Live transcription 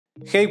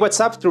Hey, what's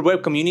up,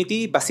 Thirdweb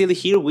community? Vasily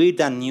here with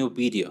a new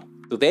video.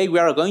 Today we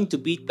are going to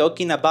be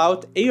talking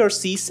about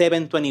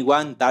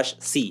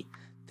ERC721-C,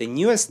 the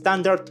newest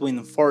standard to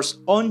enforce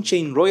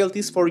on-chain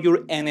royalties for your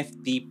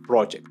NFT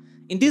project.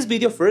 In this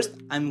video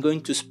first, I'm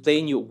going to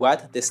explain you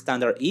what the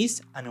standard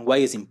is and why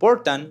it's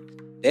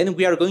important. Then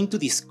we are going to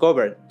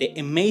discover the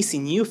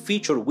amazing new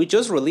feature we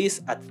just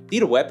released at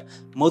Thirdweb,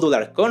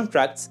 Modular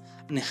Contracts,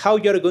 and how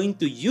you are going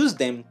to use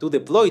them to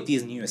deploy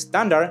this new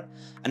standard.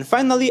 And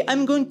finally,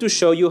 I'm going to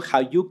show you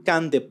how you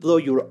can deploy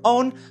your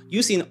own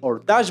using our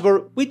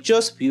dashboard with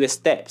just few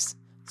steps.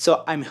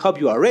 So I hope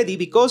you are ready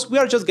because we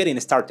are just getting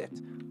started.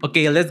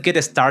 Okay, let's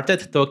get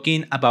started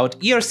talking about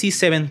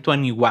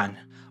ERC721,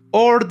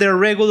 or the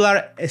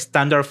regular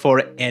standard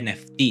for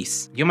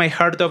NFTs. You might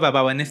have heard about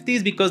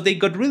NFTs because they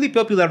got really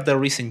popular the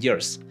recent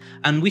years,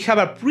 and we have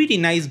a pretty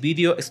nice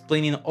video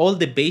explaining all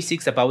the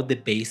basics about the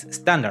base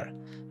standard.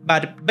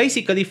 But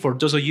basically, for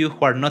those of you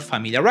who are not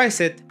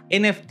familiarized,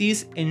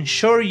 NFTs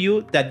ensure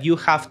you that you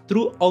have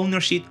true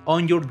ownership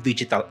on your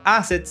digital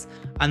assets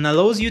and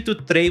allows you to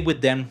trade with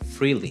them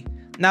freely.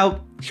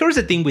 Now, here's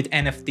the thing with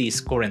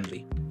NFTs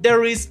currently.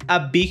 There is a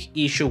big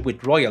issue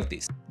with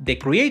royalties. The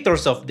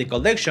creators of the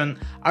collection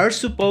are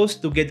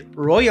supposed to get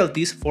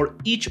royalties for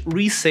each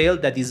resale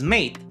that is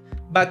made,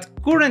 but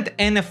current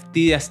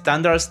NFT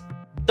standards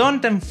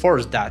don't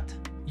enforce that.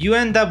 You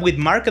end up with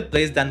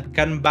marketplaces that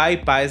can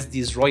bypass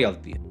this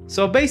royalty.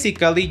 So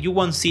basically, you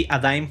won't see a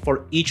dime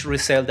for each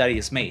resale that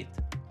is made.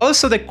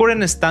 Also, the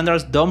current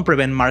standards don't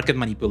prevent market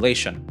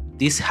manipulation.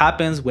 This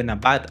happens when a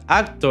bad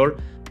actor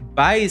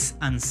buys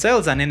and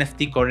sells an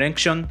NFT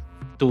collection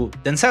to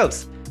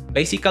themselves,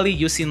 basically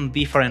using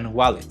different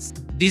wallets.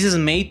 This is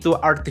made to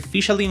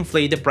artificially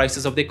inflate the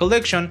prices of the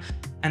collection,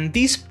 and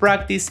this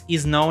practice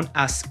is known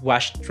as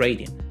wash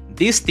trading.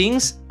 These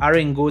things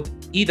aren't good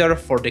either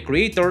for the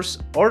creators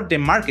or the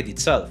market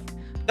itself.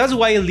 That's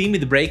why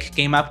Limit Break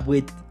came up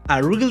with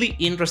a really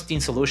interesting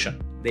solution,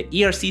 the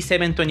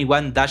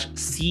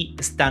ERC721-C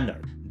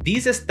standard.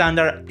 This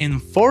standard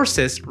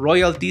enforces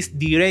royalties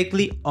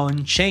directly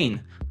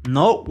on-chain,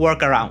 no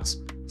workarounds.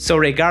 So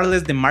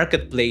regardless the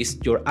marketplace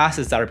your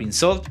assets are being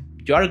sold,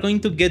 you are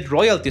going to get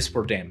royalties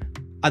for them.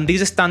 And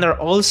this standard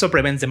also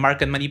prevents the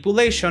market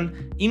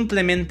manipulation,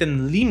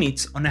 implementing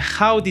limits on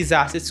how these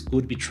assets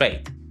could be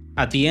traded.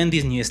 At the end,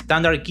 this new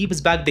standard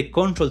gives back the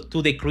control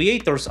to the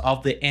creators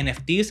of the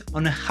NFTs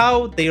on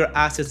how their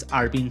assets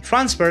are being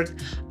transferred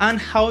and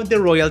how the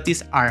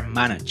royalties are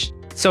managed.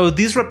 So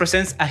this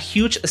represents a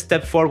huge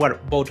step forward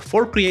both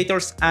for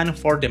creators and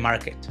for the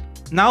market.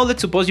 Now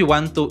let's suppose you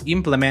want to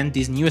implement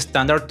this new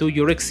standard to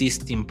your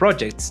existing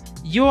projects.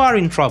 You are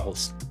in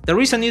troubles. The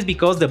reason is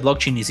because the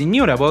blockchain is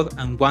immutable,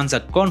 and once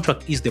a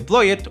contract is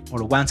deployed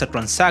or once a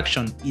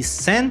transaction is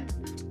sent,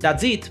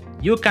 that's it,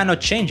 you cannot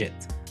change it.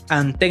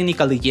 And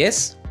technically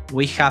yes,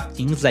 we have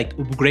things like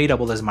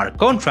upgradable smart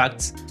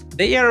contracts.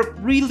 They are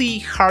really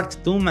hard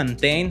to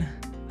maintain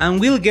and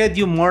will get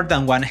you more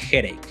than one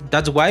headache.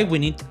 That's why we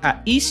need an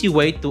easy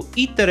way to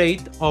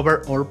iterate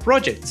over our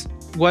projects.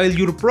 While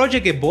your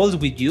project evolves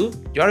with you,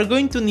 you are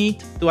going to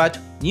need to add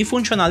new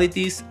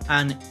functionalities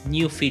and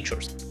new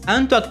features.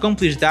 And to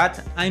accomplish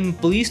that, I'm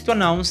pleased to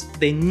announce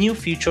the new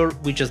feature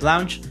we just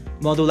launched,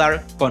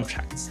 Modular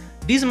Contracts.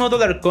 These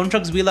Modular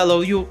Contracts will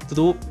allow you to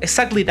do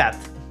exactly that,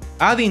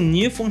 adding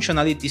new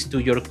functionalities to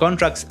your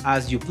contracts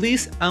as you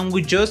please and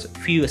with just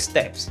few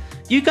steps.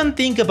 You can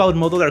think about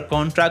modular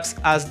contracts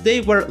as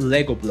they were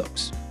Lego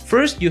blocks.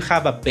 First, you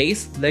have a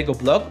base Lego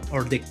block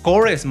or the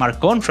core smart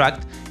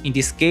contract. In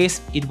this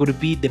case, it would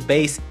be the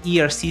base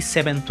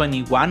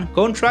ERC721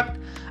 contract,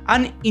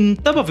 and in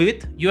top of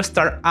it, you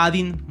start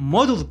adding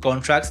module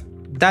contracts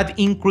that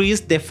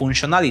increase the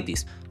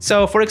functionalities.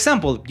 So for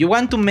example, you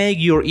want to make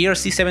your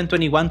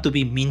ERC721 to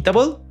be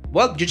mintable?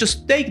 Well, you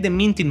just take the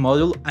minting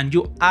module and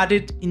you add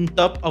it in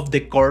top of the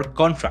core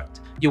contract.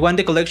 You want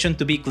the collection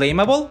to be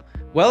claimable?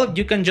 Well,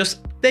 you can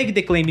just take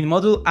the claiming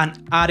module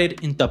and add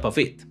it in top of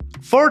it.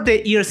 For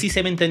the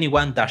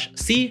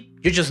ERC721-C,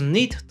 you just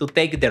need to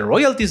take the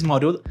royalties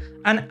module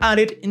and add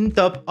it in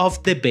top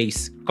of the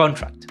base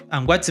contract.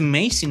 And what's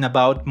amazing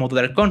about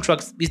modular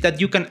contracts is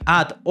that you can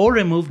add or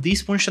remove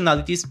these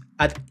functionalities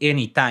at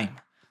any time.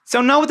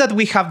 So now that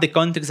we have the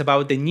context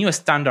about the new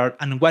standard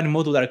and what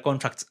modular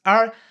contracts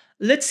are,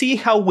 let's see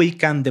how we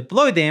can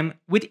deploy them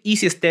with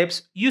easy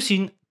steps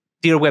using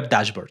Thirdweb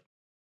dashboard.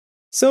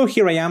 So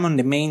here I am on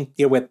the main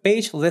Thirdweb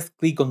page. Let's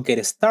click on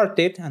Get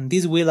Started, and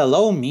this will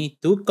allow me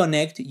to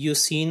connect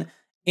using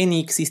any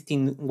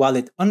existing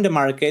wallet on the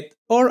market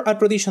or a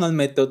traditional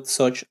method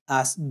such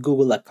as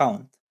Google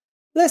account.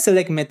 Let's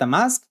select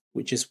MetaMask,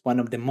 which is one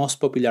of the most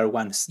popular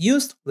ones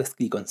used. Let's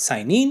click on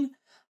Sign In.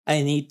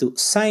 I need to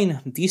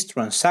sign this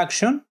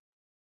transaction.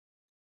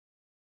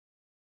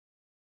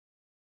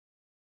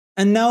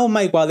 And now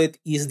my wallet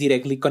is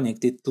directly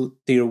connected to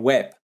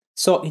Thirdweb.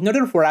 So in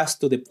order for us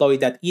to deploy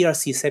that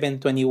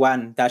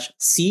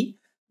ERC721-C,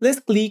 let's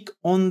click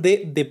on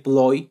the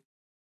Deploy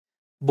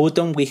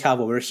button we have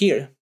over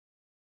here.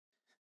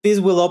 This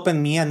will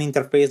open me an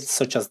interface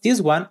such as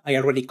this one. I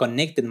already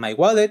connected my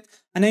wallet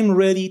and I'm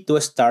ready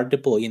to start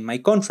deploying my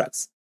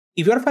contracts.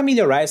 If you are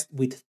familiarized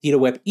with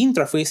Thirdweb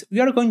interface, we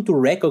are going to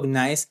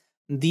recognize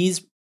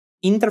this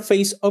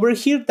interface over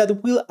here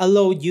that will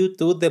allow you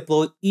to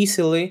deploy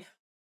easily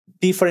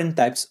different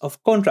types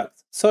of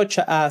contracts, such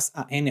as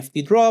an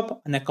NFT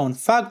drop, an account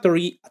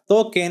factory, a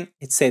token,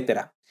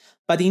 etc.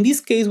 But in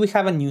this case, we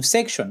have a new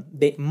section,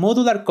 the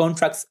Modular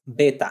Contracts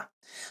Beta.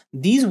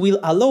 This will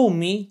allow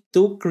me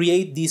to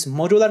create these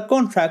modular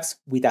contracts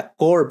with a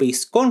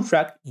core-based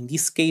contract. In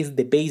this case,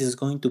 the base is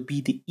going to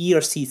be the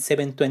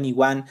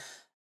ERC721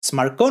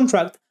 smart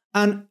contract,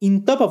 and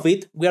in top of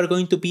it, we are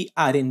going to be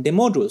adding the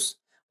modules.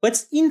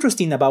 What's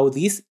interesting about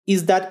this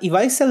is that if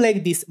I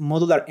select this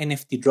modular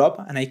NFT drop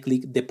and I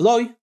click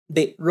deploy,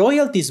 the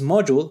royalties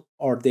module,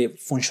 or the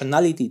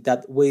functionality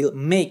that will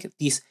make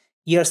this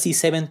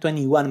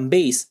ERC721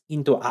 base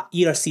into a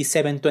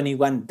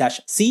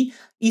ERC721-C,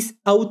 is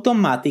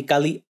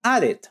automatically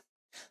added.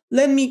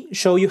 Let me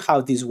show you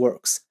how this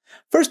works.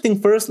 First thing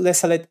first, let's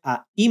select an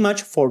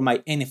image for my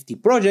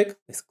NFT project.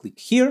 Let's click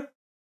here.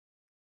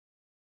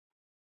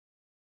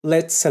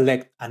 Let's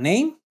select a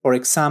name, for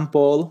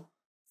example,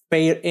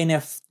 Fair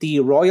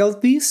NFT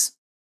Royalties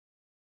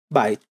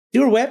by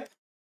Thirdweb.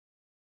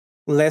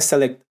 Let's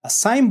select a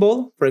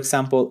symbol, for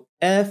example,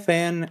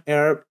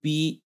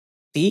 FNRBT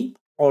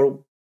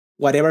or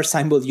whatever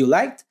symbol you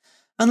liked,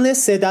 and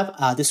let's set up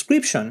a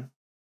description.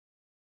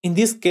 In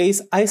this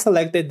case, I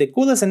selected the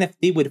coolest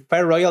NFT with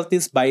fair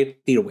royalties by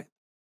Thirdweb.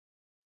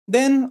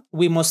 Then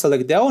we must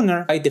select the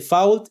owner. By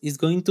default, is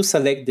going to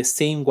select the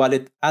same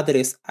wallet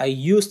address I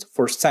used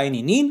for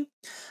signing in.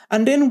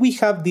 And then we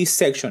have this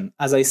section.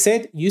 As I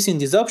said, using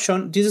this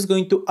option, this is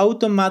going to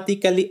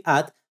automatically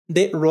add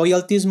the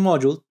royalties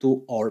module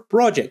to our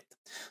project.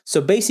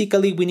 So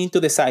basically, we need to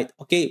decide,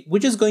 okay, we're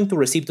just going to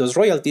receive those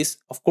royalties.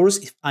 Of course,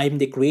 if I'm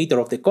the creator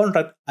of the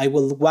contract, I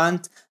will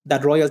want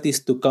that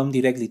royalties to come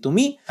directly to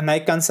me, and I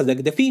can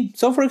select the fee.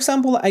 So for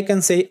example, I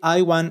can say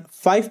I want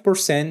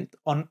 5%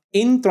 on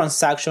any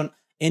transaction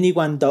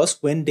anyone does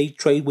when they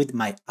trade with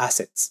my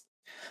assets.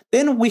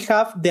 Then we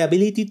have the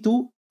ability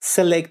to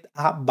select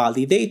a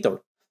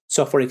validator.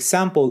 So for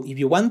example, if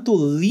you want to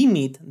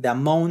limit the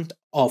amount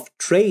of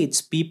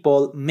trades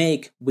people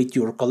make with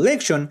your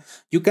collection,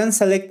 you can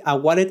select a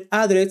wallet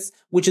address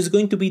which is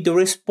going to be the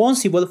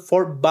responsible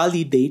for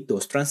validate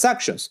those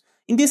transactions.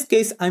 In this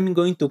case, I'm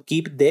going to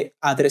keep the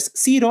address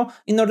 0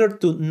 in order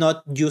to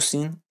not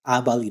using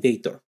a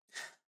validator.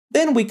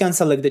 Then we can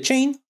select the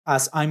chain.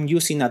 As I'm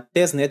using a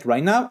testnet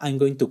right now, I'm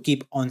going to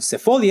keep on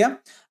Cephalonia,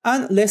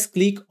 and let's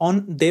click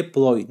on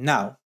deploy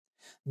now.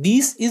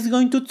 This is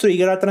going to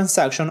trigger a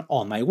transaction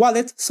on my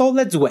wallet, so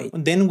let's wait.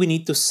 Then we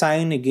need to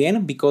sign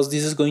again because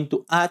this is going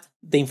to add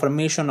the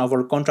information of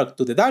our contract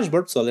to the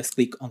dashboard, so let's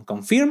click on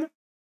confirm.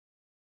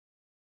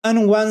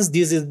 And once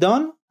this is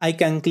done, I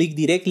can click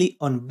directly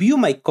on view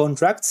my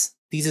contracts.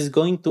 This is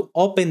going to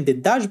open the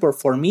dashboard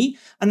for me,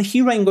 and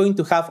here I'm going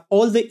to have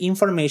all the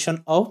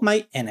information of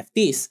my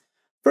NFTs.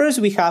 First,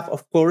 we have,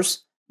 of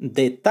course,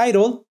 the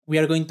title. We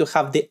are going to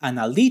have the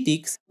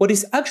analytics. What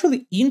is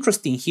actually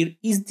interesting here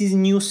is this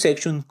new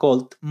section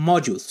called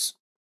modules.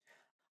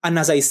 And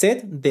as I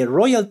said, the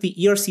royalty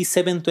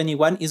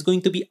ERC721 is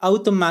going to be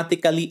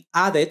automatically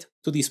added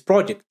to this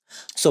project.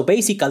 So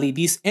basically,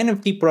 this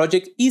NFT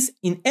project is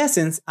in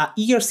essence a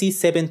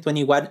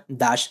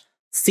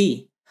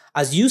ERC721-C.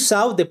 As you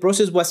saw, the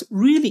process was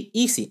really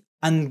easy.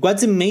 And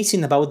what's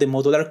amazing about the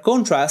modular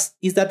contracts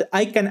is that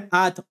I can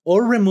add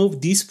or remove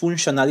these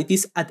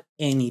functionalities at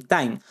any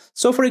time.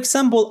 So for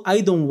example,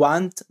 I don't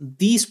want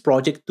this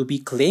project to be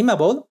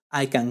claimable.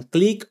 I can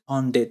click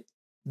on the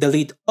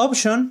delete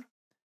option,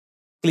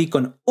 click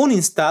on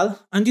uninstall,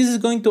 and this is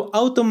going to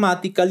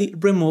automatically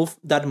remove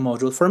that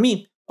module for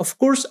me. Of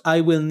course, I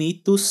will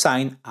need to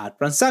sign a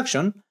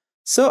transaction.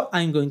 So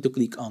I'm going to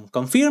click on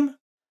confirm.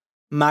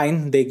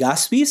 Mind the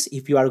gas fees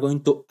if you are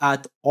going to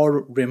add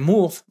or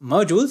remove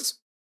modules.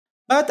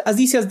 But as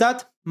easy as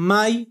that,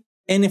 my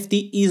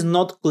NFT is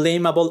not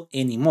claimable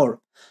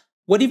anymore.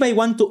 What if I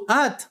want to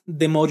add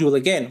the module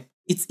again?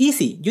 It's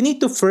easy. You need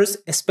to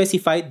first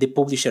specify the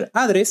publisher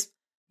address.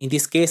 In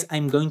this case,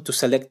 I'm going to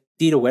select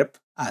Thirdweb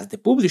as the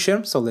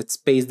publisher. So let's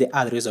paste the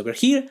address over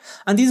here.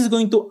 And this is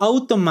going to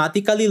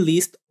automatically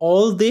list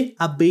all the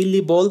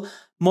available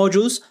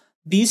modules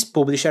this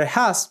publisher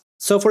has.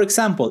 So for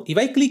example, if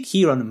I click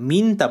here on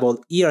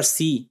mintable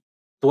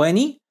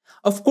ERC20,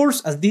 of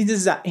course, as this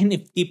is an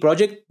NFT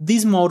project,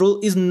 this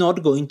module is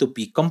not going to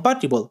be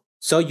compatible.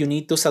 So you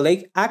need to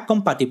select a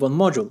compatible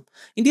module.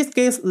 In this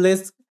case,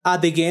 let's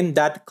add again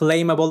that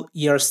claimable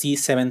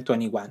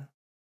ERC721.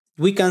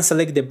 We can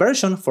select the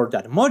version for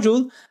that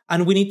module,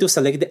 and we need to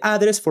select the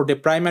address for the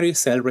primary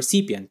cell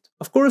recipient.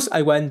 Of course,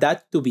 I want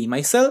that to be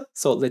myself,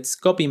 so let's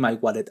copy my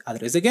wallet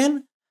address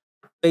again,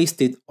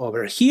 paste it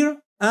over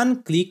here,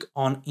 and click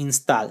on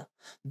install.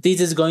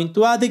 This is going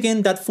to add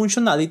again that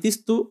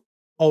functionalities to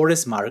our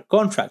smart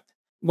contract.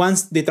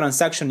 Once the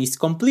transaction is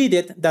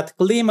completed, that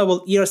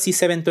claimable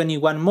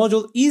ERC721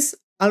 module is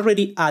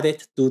already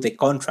added to the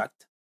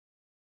contract.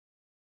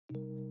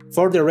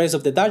 For the rest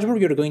of the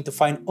dashboard, you're going to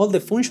find all the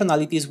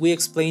functionalities we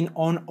explained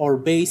on our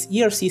base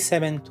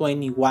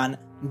ERC721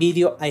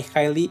 video. I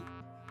highly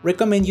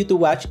recommend you to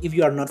watch if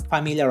you are not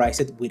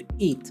familiarized with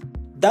it.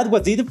 That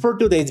was it for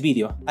today's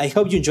video. I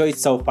hope you enjoyed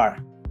so far.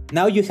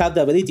 Now you have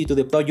the ability to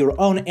deploy your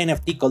own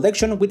NFT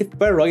collection with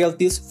fair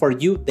royalties for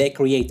you, the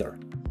creator.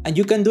 And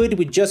you can do it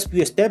with just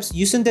few steps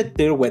using the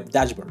Thirdweb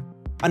dashboard.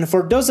 And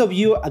for those of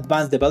you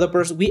advanced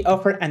developers, we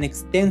offer an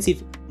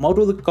extensive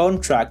Modular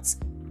Contracts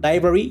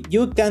library.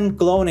 You can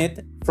clone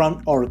it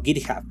from our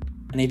GitHub.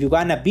 And if you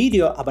want a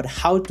video about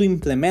how to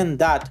implement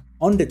that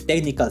on the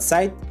technical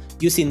side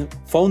using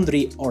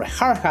Foundry or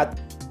Hardhat,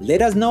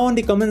 let us know in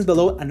the comments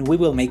below and we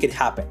will make it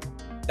happen.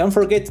 Don't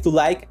forget to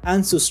like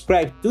and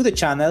subscribe to the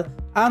channel,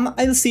 and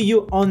I'll see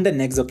you on the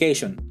next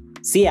occasion.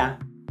 See ya!